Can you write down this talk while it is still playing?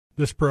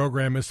This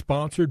program is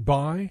sponsored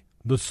by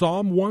the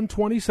Psalm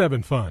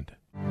 127 Fund.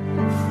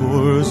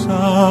 For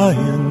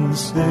Zion's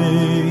sake,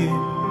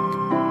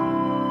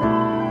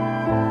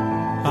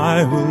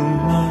 I will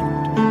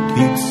not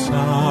keep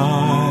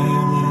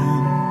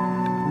silent.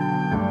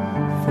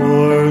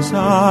 For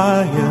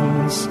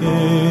Zion's sake,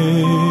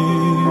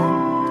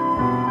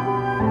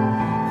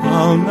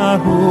 I'll not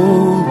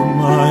hold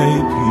my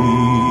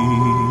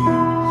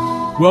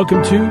peace.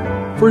 Welcome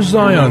to For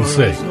Zion's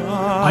Sake.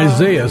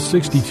 Isaiah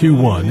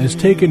 62:1 is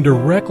taken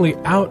directly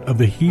out of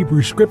the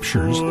Hebrew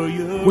Scriptures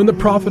when the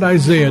prophet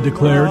Isaiah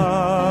declared,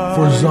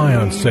 "For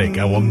Zion's sake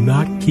I will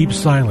not keep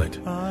silent,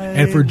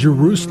 and for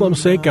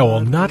Jerusalem's sake I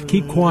will not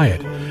keep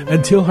quiet,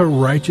 until her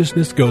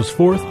righteousness goes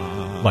forth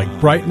like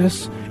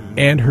brightness,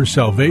 and her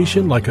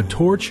salvation like a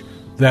torch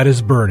that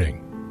is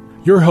burning."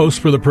 Your hosts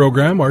for the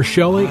program are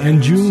Shelley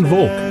and June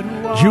Volk,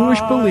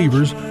 Jewish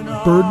believers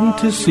burdened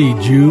to see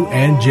Jew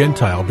and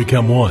Gentile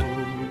become one.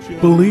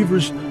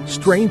 Believers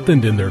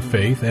strengthened in their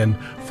faith, and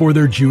for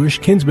their Jewish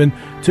kinsmen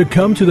to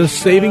come to the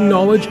saving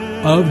knowledge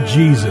of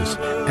Jesus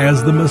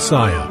as the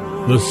Messiah,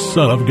 the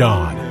Son of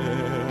God.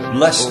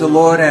 Bless the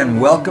Lord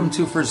and welcome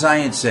to For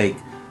Zion's Sake.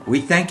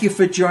 We thank you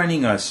for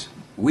joining us.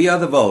 We are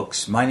the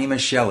Volks. My name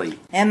is Shelley.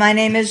 And my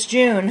name is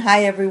June.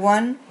 Hi,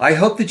 everyone. I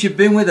hope that you've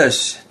been with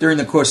us during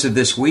the course of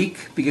this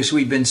week because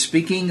we've been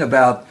speaking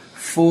about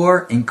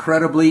 4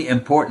 incredibly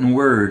important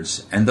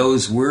words, and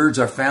those words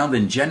are found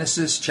in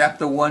Genesis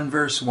chapter 1,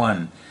 verse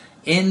 1.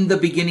 In the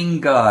beginning,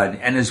 God.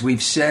 And as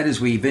we've said, as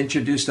we've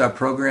introduced our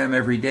program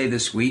every day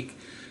this week,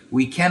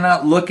 we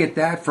cannot look at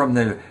that from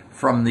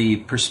the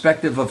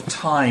perspective of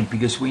time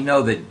because we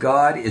know that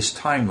God is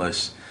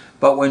timeless.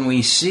 But when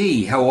we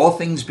see how all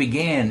things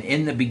began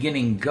in the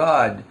beginning,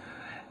 God,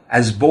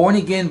 as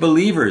born-again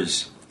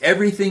believers,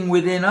 everything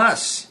within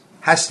us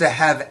has to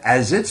have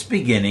as its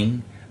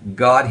beginning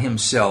God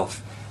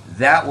Himself.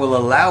 That will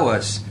allow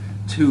us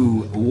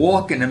to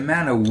walk in a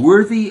manner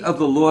worthy of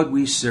the Lord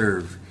we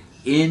serve.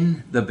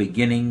 In the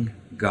beginning,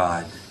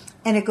 God.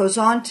 And it goes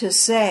on to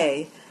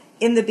say,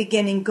 in the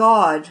beginning,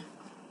 God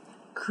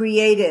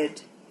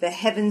created the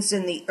heavens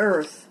and the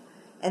earth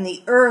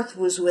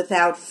was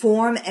without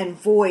form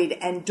and void,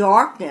 and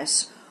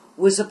darkness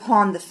was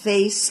upon the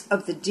face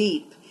of the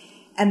deep.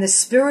 And the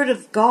Spirit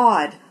of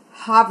God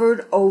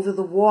hovered over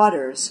the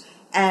waters,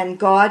 and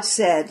God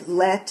said,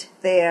 "Let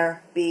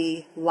there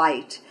be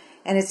light."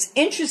 And it's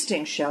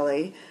interesting,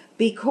 Shelley,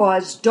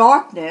 because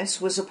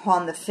darkness was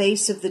upon the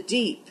face of the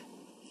deep,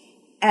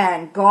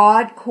 and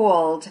God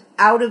called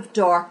out of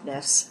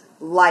darkness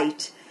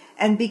light.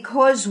 And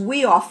because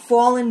we are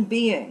fallen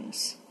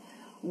beings,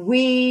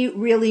 we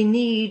really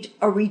need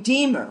a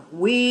redeemer.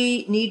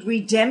 We need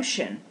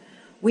redemption.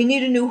 We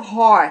need a new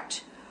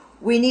heart.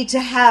 We need to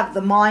have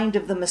the mind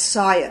of the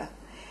Messiah.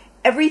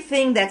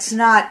 Everything that's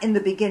not in the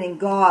beginning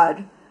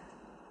God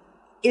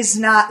is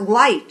not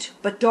light,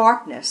 but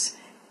darkness.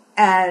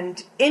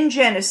 And in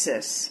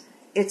Genesis,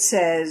 it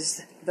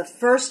says the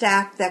first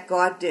act that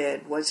God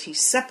did was He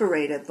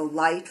separated the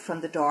light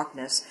from the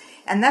darkness.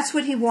 And that's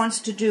what He wants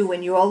to do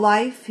in your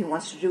life. He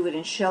wants to do it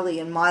in Shelley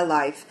and my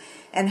life.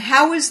 And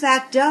how is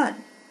that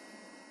done?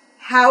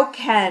 How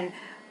can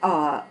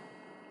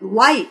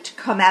light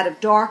come out of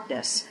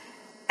darkness?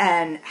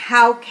 And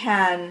how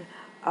can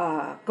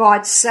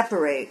God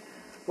separate?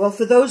 Well,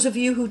 for those of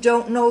you who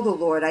don't know the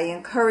Lord, I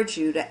encourage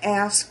you to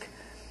ask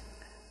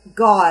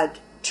God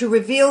to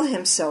reveal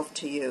Himself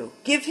to you.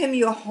 Give Him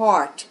your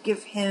heart.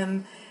 Give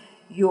Him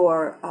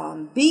your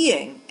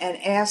being, and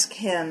ask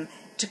Him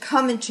to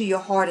come into your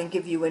heart and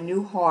give you a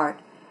new heart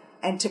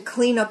and to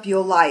clean up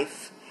your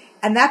life.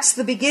 And that's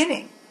the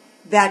beginning,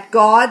 that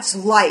God's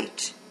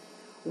light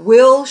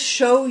will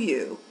show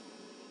you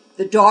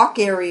the dark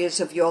areas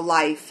of your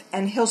life,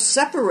 and He'll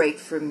separate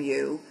from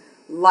you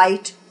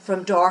light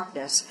from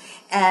darkness.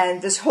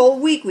 And this whole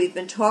week we've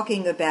been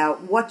talking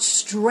about what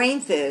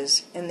strength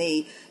is in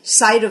the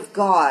sight of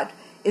God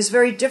is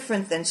very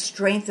different than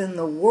strength in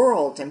the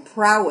world and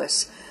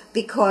prowess,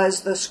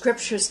 because the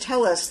Scriptures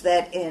tell us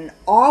that in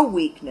our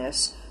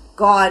weakness,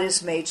 God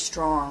is made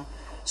strong.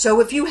 So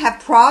if you have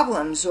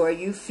problems, or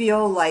you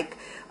feel like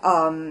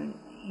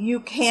you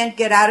can't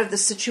get out of the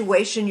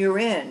situation you're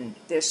in,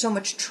 there's so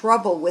much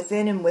trouble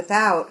within and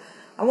without,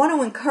 I want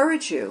to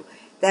encourage you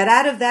that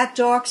out of that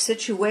dark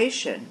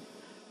situation,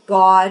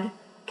 God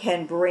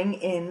can bring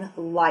in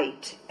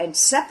light and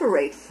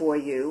separate for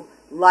you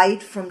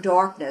light from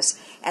darkness.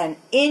 And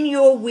in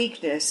your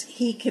weakness,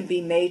 He can be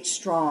made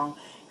strong.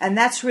 And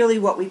that's really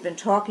what we've been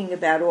talking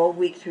about all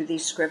week through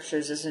these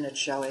Scriptures, isn't it,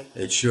 Shelley?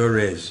 It sure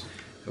is.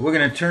 We're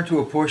going to turn to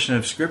a portion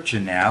of Scripture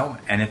now,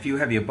 and if you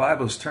have your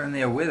Bibles, turn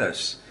there with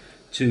us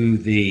to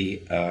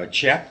the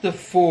chapter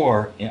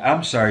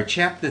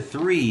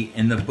 3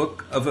 in the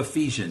book of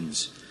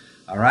Ephesians.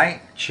 All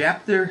right?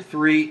 Chapter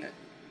 3,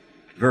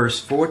 verse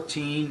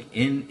 14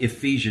 in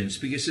Ephesians,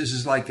 because this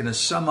is like going to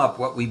sum up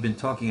what we've been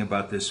talking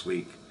about this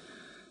week.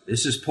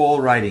 This is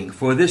Paul writing,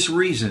 "For this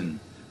reason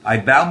I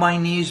bow my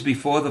knees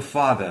before the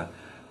Father,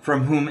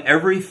 from whom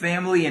every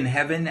family in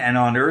heaven and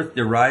on earth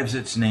derives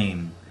its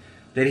name,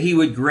 that he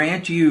would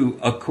grant you,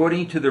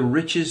 according to the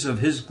riches of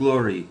his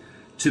glory,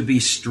 to be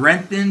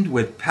strengthened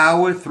with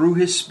power through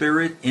his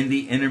Spirit in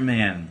the inner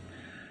man,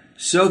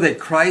 so that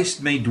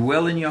Christ may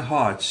dwell in your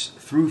hearts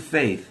through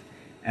faith,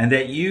 and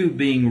that you,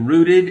 being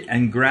rooted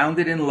and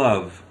grounded in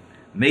love,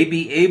 may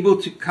be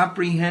able to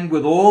comprehend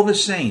with all the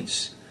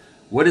saints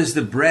what is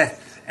the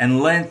breadth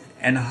and length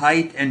and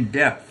height and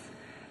depth,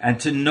 and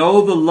to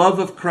know the love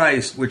of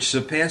Christ which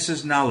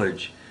surpasses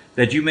knowledge,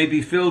 that you may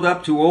be filled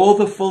up to all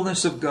the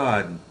fullness of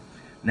God.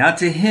 Now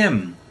to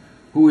him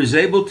who is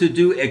able to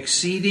do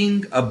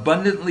exceeding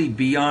abundantly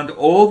beyond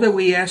all that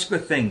we ask or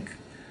think,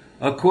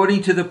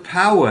 according to the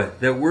power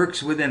that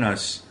works within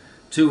us,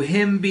 to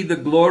him be the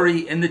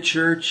glory in the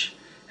church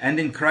and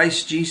in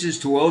Christ Jesus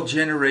to all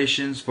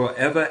generations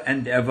forever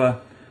and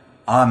ever.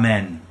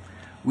 Amen.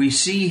 We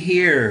see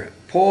here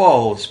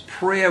Paul's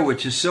prayer,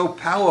 which is so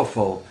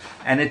powerful,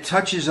 and it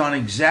touches on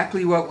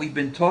exactly what we've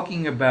been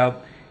talking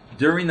about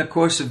during the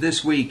course of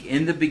this week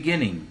in the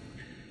beginning.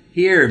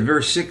 Here in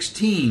verse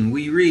 16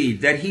 we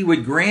read that he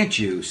would grant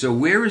you. So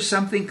where is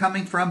something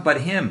coming from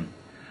but him?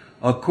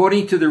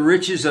 According to the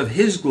riches of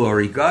his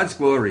glory, God's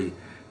glory,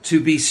 to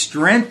be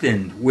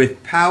strengthened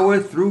with power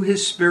through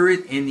his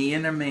Spirit in the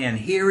inner man.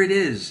 Here it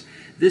is.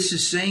 This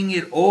is saying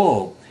it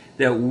all,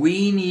 that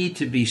we need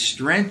to be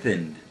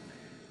strengthened.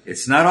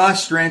 It's not our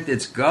strength,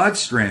 it's God's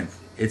strength.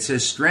 It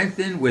says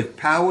strengthened with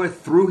power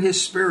through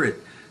his Spirit.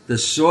 The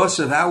source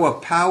of our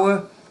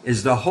power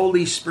is the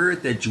Holy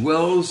Spirit that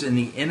dwells in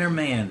the inner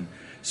man.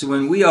 So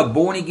when we are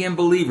born again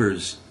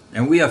believers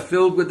and we are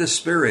filled with the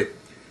Spirit,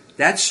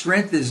 that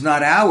strength is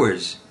not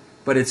ours,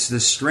 but it's the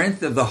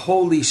strength of the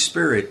Holy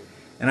Spirit.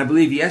 And I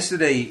believe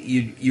yesterday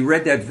you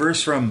read that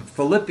verse from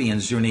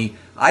Philippians, Junie.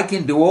 I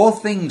can do all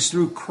things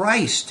through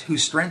Christ who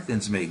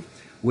strengthens me.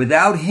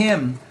 Without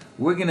him,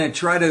 we're going to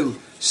try to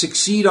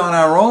succeed on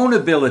our own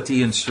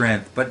ability and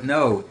strength. But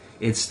no,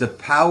 it's the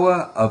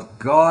power of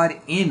God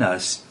in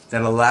us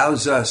that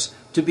allows us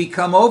to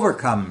become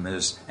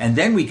overcomers. And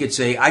then we could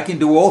say, I can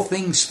do all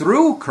things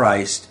through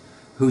Christ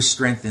who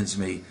strengthens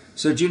me.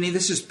 So, Junie,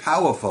 this is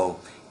powerful.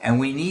 And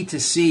we need to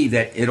see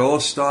that it all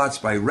starts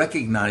by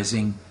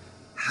recognizing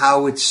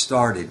how it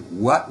started.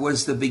 What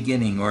was the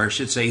beginning? Or I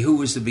should say, who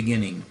was the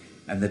beginning?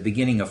 And the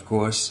beginning, of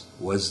course,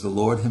 was the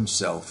Lord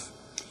himself.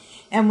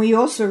 And we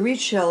also read,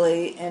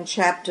 Shelley, in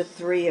chapter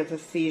 3 of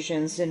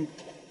Ephesians, in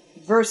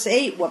verse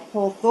 8, what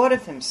Paul thought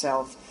of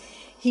himself.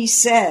 He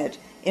said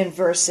in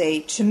verse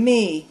 8, to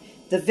me,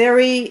 the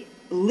very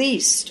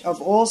least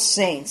of all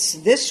saints,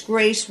 this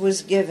grace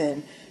was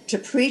given to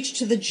preach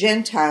to the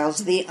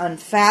Gentiles the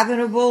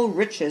unfathomable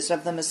riches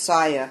of the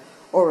Messiah,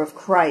 or of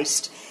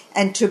Christ,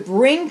 and to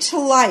bring to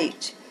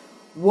light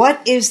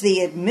what is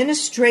the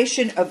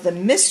administration of the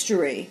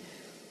mystery,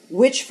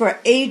 which for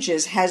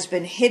ages has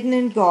been hidden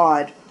in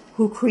God,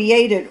 who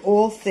created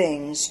all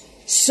things,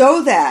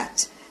 so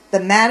that the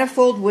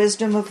manifold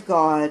wisdom of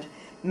God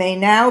may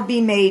now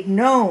be made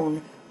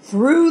known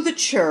through the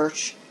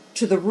church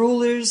to the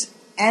rulers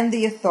and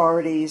the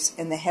authorities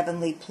in the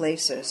heavenly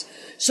places.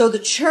 So the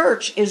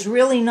church is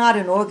really not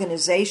an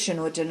organization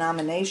or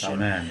denomination.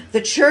 Amen.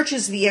 The church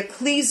is the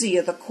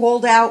ecclesia, the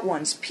called out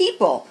ones,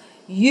 people,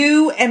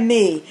 you and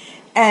me.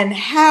 And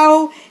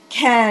how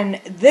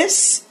can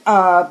this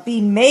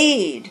be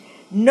made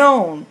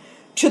known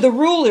to the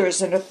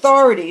rulers and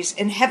authorities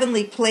in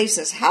heavenly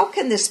places? How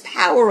can this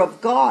power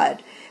of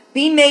God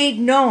be made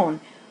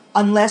known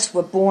unless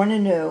we're born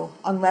anew,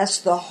 unless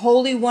the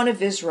Holy One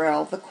of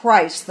Israel, the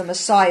Christ, the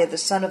Messiah, the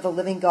Son of the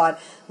living God,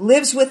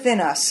 lives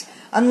within us,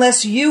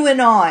 unless you and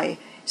I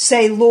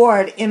say,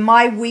 Lord, in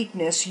my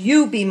weakness,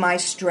 you be my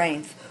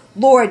strength.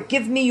 Lord,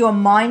 give me your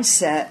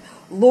mindset.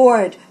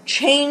 Lord,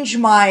 change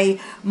my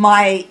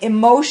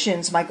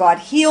emotions, my God,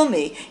 heal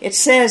me. It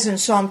says in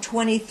Psalm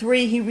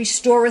 23, he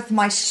restoreth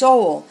my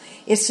soul.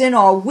 It's in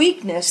our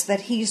weakness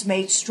that he's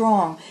made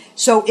strong.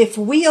 So if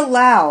we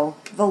allow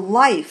the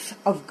life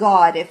of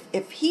God,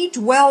 if he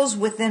dwells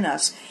within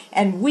us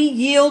and we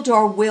yield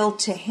our will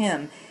to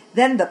him,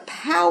 then the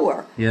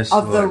power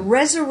of the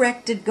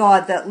resurrected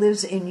God that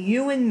lives in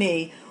you and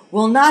me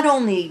will not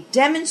only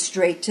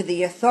demonstrate to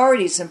the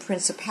authorities and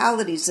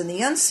principalities in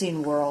the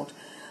unseen world,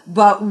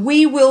 but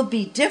we will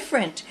be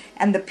different.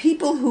 And the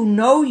people who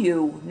know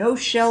you, know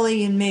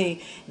Shelley and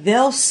me,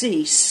 they'll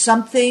see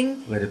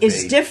something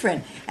is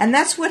different. And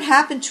that's what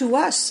happened to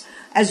us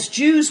as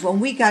Jews when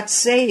we got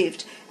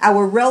saved.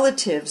 Our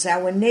relatives,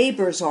 our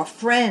neighbors, our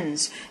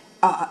friends,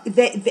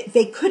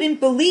 they couldn't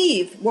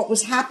believe what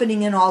was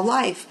happening in our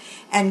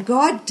life. And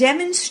God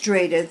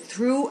demonstrated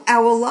through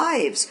our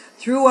lives,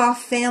 through our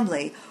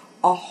family,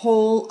 a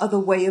whole other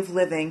way of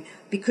living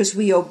because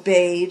we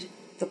obeyed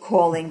the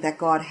calling that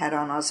God had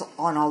on us,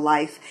 on our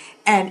life.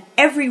 And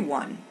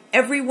everyone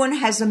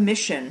has a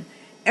mission.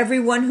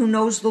 Everyone who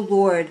knows the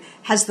Lord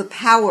has the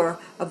power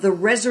of the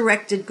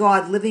resurrected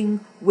God living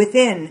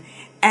within.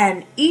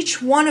 And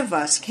each one of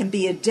us can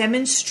be a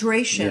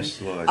demonstration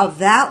of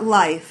that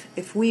life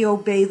if we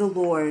obey the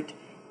Lord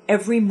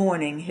Every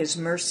morning his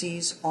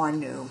mercies are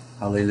new.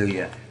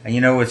 Hallelujah. And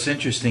you know what's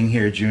interesting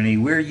here, Junie?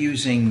 We're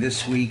using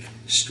this week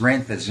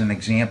strength as an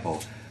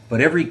example.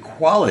 But every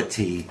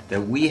quality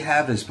that we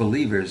have as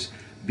believers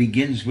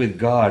begins with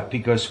God,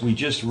 because we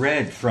just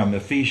read from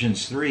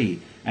Ephesians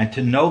 3, and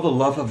to know the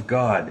love of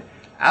God.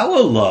 Our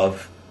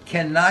love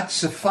cannot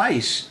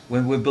suffice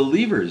when we're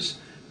believers,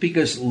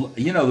 because,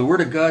 you know, the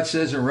Word of God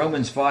says in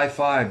Romans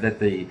 5:5 that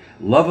the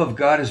love of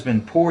God has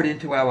been poured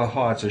into our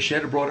hearts, or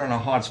shed abroad on our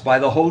hearts by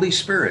the Holy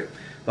Spirit.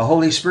 The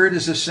Holy Spirit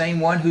is the same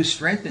one who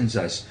strengthens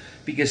us,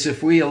 because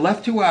if we are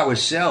left to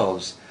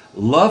ourselves,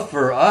 love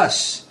for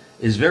us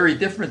is very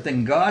different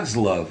than God's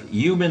love.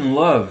 Human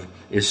love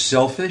is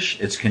selfish,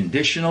 it's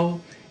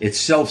conditional, it's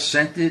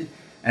self-centered,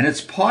 and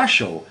it's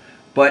partial.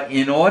 But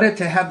in order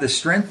to have the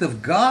strength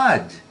of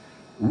God,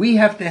 we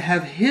have to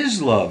have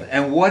His love.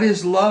 And what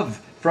is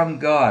love from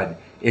God?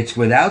 It's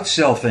without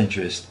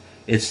self-interest.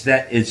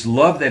 It's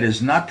love that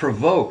is not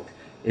provoked.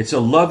 It's a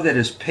love that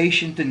is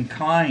patient and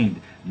kind,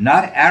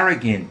 not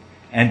arrogant,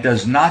 and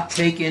does not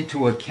take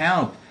into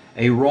account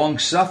a wrong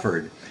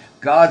suffered.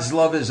 God's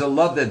love is a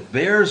love that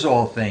bears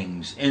all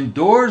things,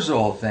 endures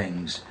all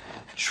things.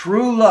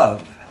 True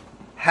love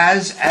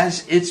has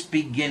as its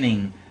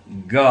beginning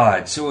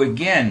God. So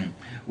again,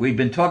 we've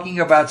been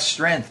talking about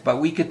strength, but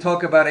we could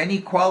talk about any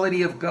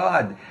quality of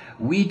God.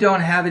 We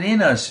don't have it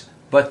in us,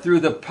 but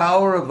through the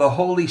power of the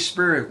Holy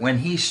Spirit, when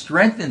He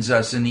strengthens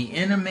us in the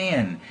inner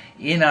man,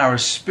 in our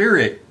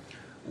spirit,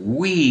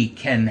 we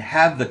can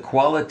have the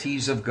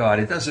qualities of God.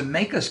 It doesn't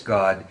make us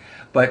God,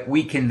 but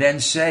we can then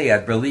say, I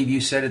believe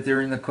you said it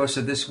during the course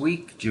of this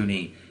week,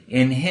 Junie,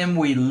 in Him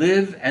we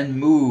live and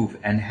move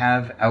and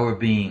have our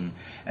being.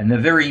 And the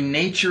very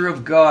nature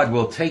of God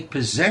will take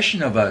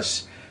possession of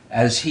us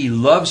as He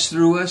loves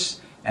through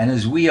us and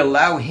as we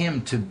allow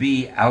Him to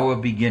be our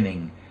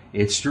beginning.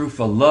 It's true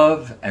for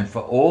love and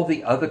for all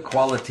the other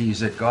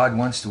qualities that God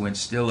wants to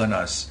instill in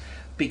us.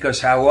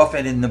 Because how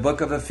often in the book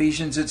of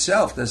Ephesians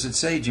itself does it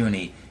say,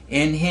 Junie,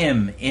 in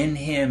Him, in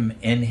Him,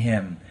 in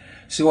Him.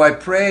 So I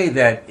pray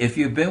that if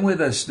you've been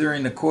with us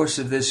during the course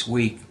of this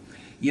week,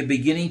 you're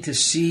beginning to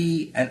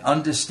see and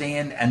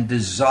understand and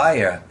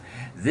desire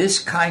this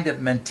kind of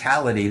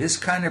mentality, this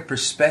kind of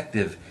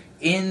perspective,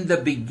 in the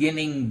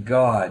beginning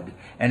God.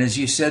 And as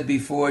you said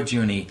before,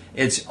 Junie,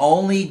 it's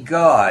only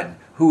God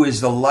who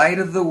is the light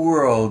of the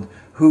world,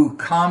 who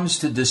comes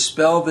to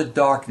dispel the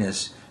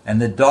darkness.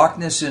 And the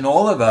darkness in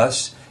all of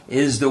us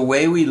is the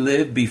way we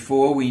lived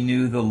before we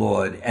knew the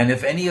Lord. And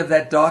if any of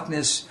that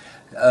darkness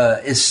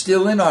is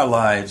still in our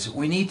lives,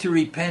 we need to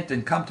repent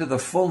and come to the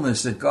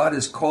fullness that God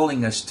is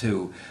calling us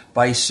to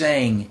by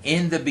saying,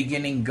 in the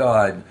beginning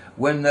God.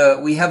 When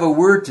we have a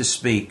word to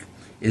speak,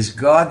 is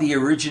God the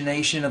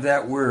origination of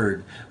that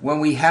word? When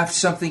we have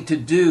something to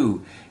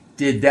do,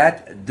 did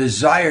that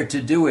desire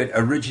to do it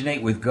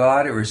originate with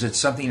God, or is it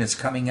something that's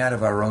coming out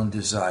of our own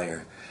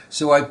desire?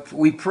 So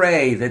we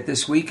pray that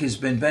this week has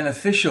been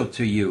beneficial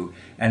to you,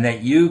 and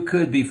that you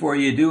could, before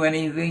you do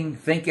anything,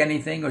 think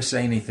anything, or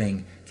say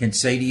anything, can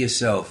say to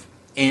yourself,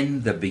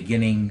 in the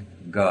beginning,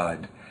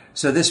 God.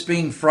 So this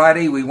being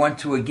Friday, we want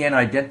to again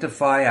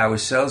identify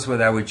ourselves with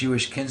our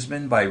Jewish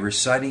kinsmen by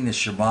reciting the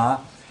Shema.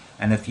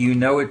 And if you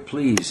know it,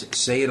 please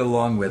say it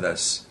along with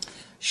us.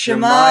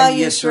 Shema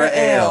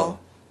Yisrael,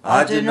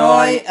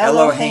 Adonai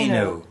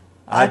Eloheinu,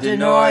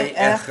 Adonai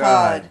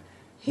Echad.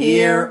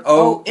 Hear,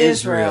 O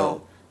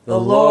Israel, the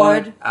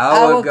Lord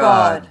our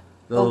God,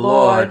 the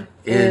Lord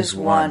is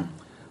one.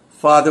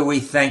 Father, we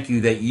thank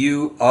you that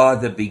you are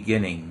the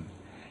beginning.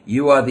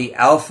 You are the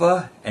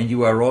Alpha, and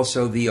you are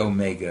also the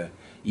Omega.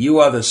 You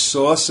are the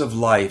source of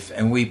life,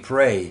 and we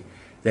pray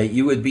that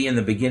you would be in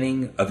the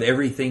beginning of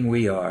everything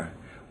we are.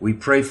 We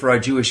pray for our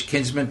Jewish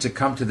kinsmen to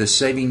come to the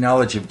saving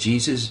knowledge of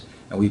Jesus,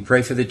 and we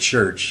pray for the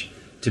church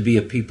to be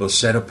a people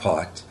set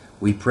apart.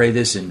 We pray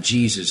this in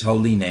Jesus'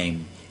 holy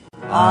name.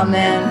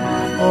 Amen.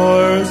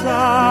 For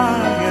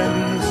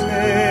Zion's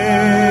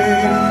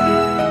sake.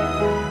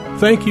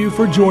 Thank you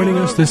for joining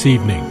us this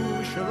evening.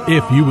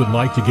 If you would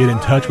like to get in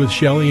touch with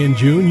Shelley and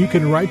June, you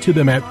can write to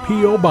them at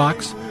P.O.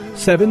 Box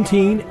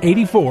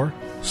 1784,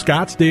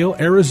 Scottsdale,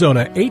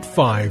 Arizona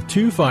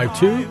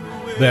 85252.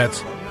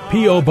 That's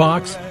P.O.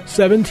 Box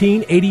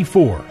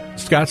 1784,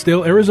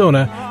 Scottsdale,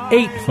 Arizona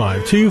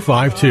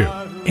 85252.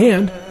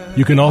 And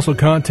you can also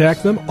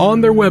contact them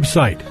on their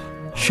website,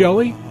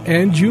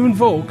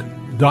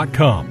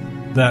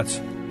 ShelleyandJuneVolk.com. That's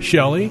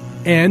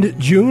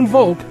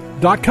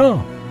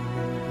ShelleyandJuneVolk.com.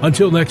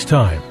 Until next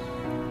time,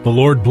 the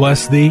Lord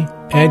bless thee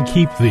and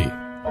keep thee.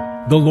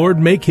 The Lord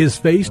make his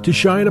face to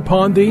shine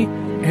upon thee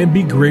and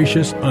be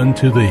gracious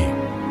unto thee.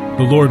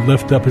 The Lord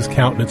lift up his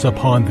countenance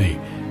upon thee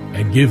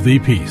and give thee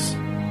peace.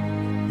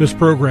 This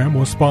program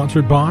was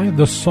sponsored by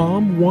the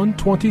Psalm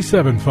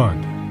 127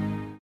 Fund.